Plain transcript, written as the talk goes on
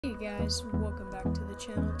Hey guys, welcome back to the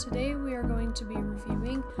channel. Today we are going to be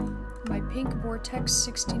reviewing my PinkVortex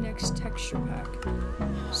 16x texture pack.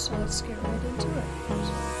 So let's get right into it.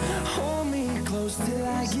 Hold me close till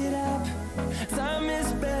I get up. Time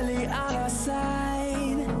is barely on our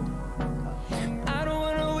side. I don't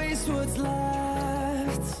wanna waste what's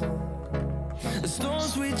left. The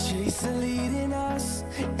storms we chase are leading us,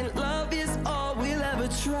 and love is all we'll ever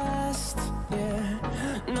trust. Yeah,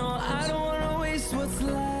 no, I don't wanna waste what's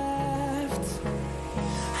left.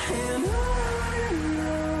 And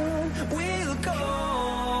on we'll go,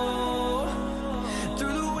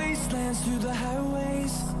 through the wastelands, through the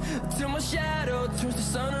highways, till my shadow turns to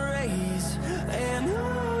sun rays. And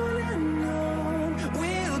on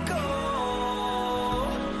we'll go,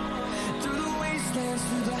 through the wastelands,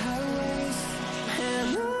 through the highways,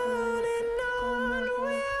 and on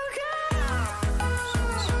we'll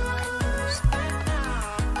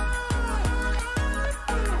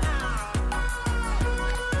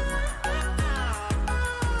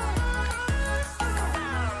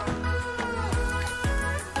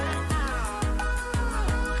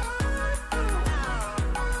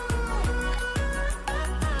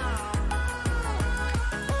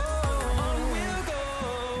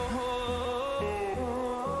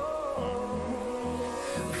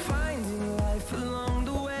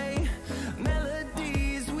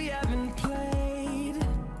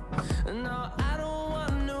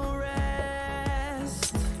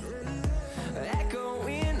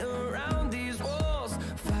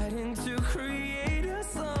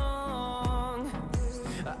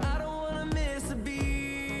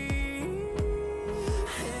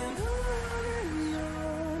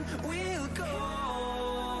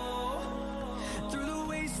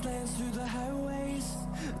through the highways,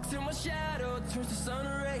 till my shadow turns to sun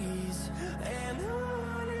rays. And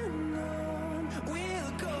on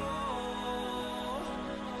we'll go,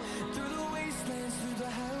 through the wastelands, through the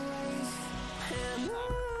highways, and on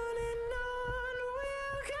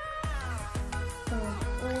we'll go.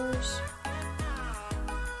 Oars.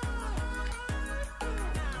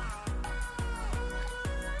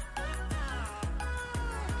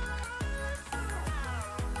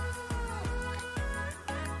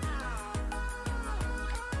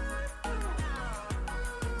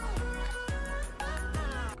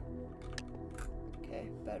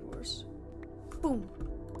 Bed Wars. Boom.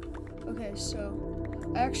 Okay, so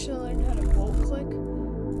I actually learned how to bolt click.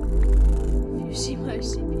 If you see my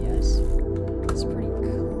CPS, it's pretty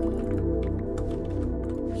clean.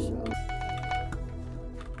 So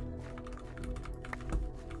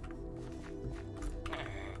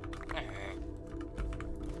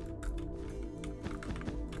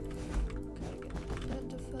gotta get that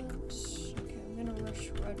defense. Okay, I'm gonna rush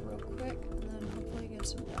red real quick and then hopefully get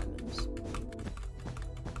some diamonds.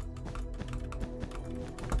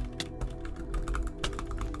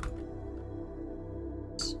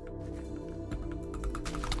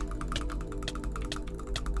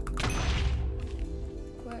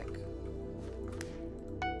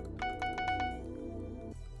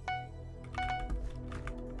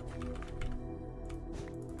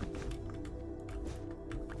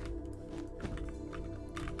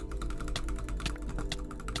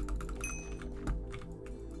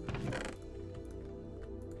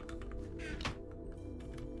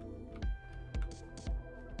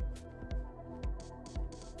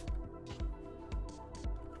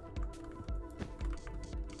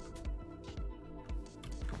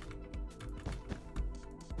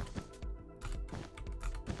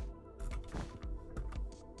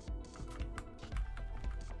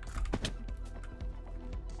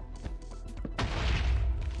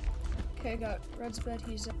 Okay, I got Red's bed,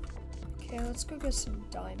 he's up. Okay, let's go get some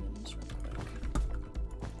diamonds real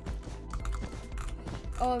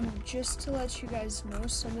quick. Just to let you guys know,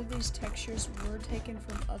 some of these textures were taken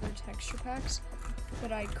from other texture packs,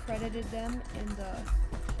 but I credited them in the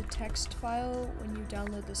text file when you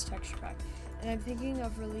download this texture pack. And I'm thinking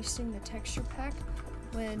of releasing the texture pack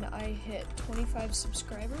when I hit 25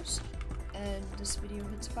 subscribers and this video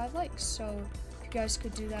hits 5 likes. So if you guys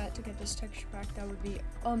could do that to get this texture pack, that would be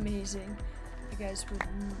amazing. You guys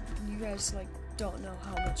like don't know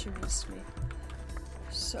how much it means to me.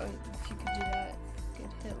 So if you could do that, you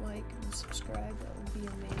could hit like and subscribe, that would be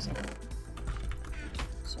amazing.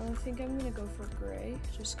 So I think I'm gonna go for gray,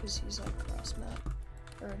 just because he's like cross map,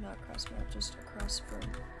 or not cross map, just across from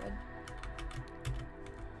red.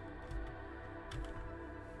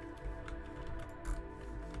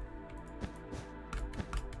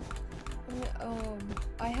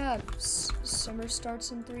 I have summer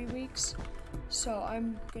starts in 3 weeks, so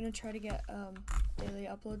I'm gonna try to get daily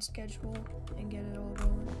upload schedule and get it all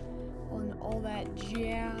going. on all that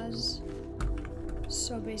jazz.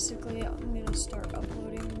 So basically, I'm gonna start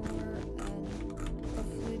uploading more, and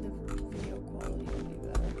hopefully the video quality will be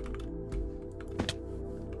better.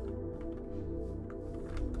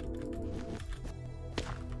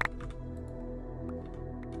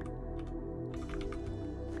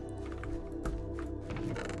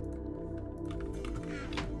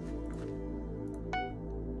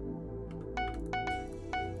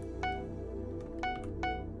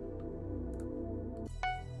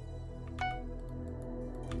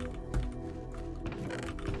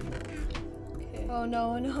 Oh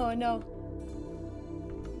no, no, no.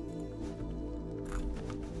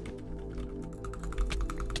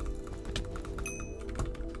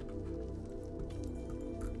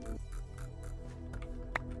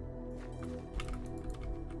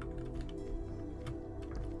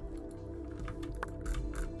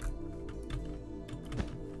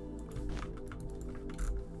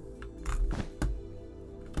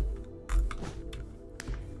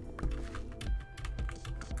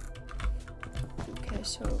 Okay,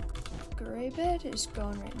 so gray bed is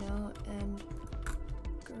gone right now, and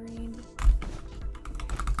green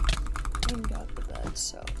got the bed,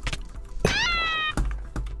 so.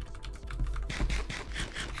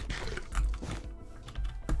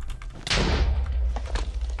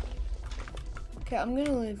 Okay, I'm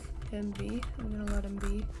gonna leave him be. I'm gonna let him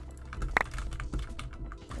be.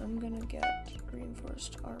 I'm gonna get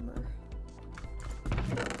reinforced armor.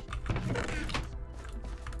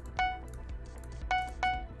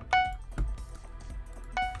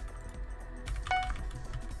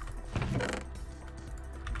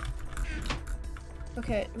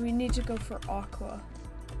 Okay, we need to go for aqua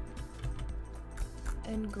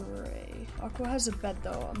and gray. Aqua has a bed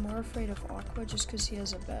though. I'm more afraid of aqua just because he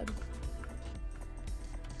has a bed.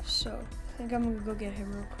 So, I think I'm gonna go get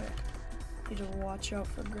him real quick. Need to watch out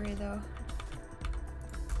for gray though.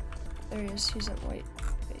 There he is, he's at white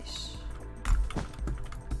base.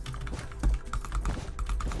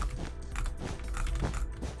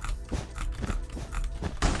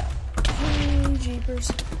 Hey,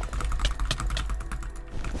 jeepers.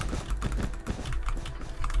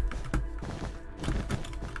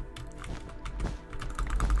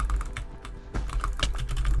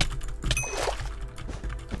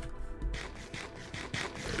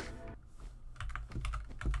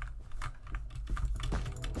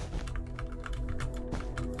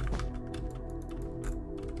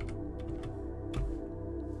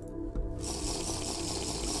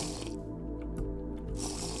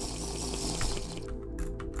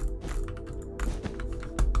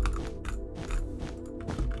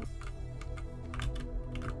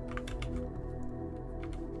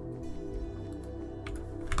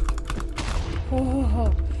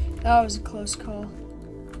 Oh, that was a close call.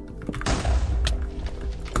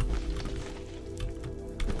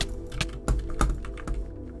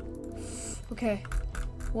 Okay,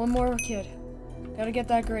 one more kid. Gotta get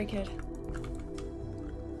that gray kid.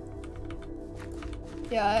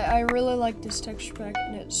 Yeah, I really like this texture pack,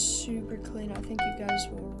 and it's super clean. I think you guys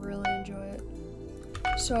will really enjoy it.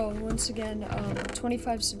 So, once again,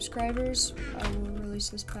 25 subscribers. I will release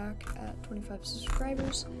this pack at 25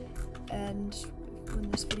 subscribers. And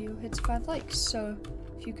when this video hits 5 likes. So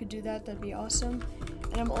if you could do that, that'd be awesome.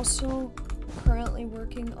 And I'm also currently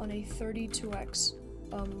working on a 32x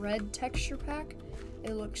red texture pack.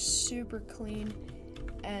 It looks super clean,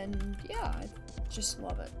 and yeah, I just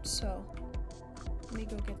love it. So let me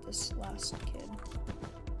go get this last kid.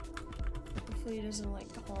 Hopefully he doesn't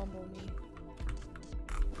like combo me.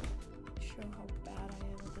 Show how bad I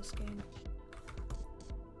am at this game.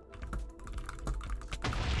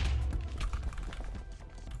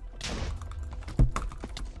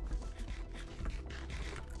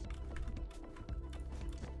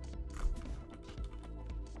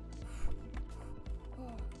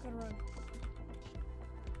 Gotta run.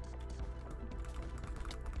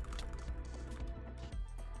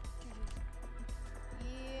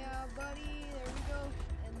 Yeah, buddy, there we go.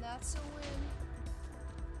 And that's a win.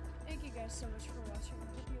 Thank you guys so much for watching. I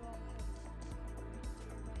hope you all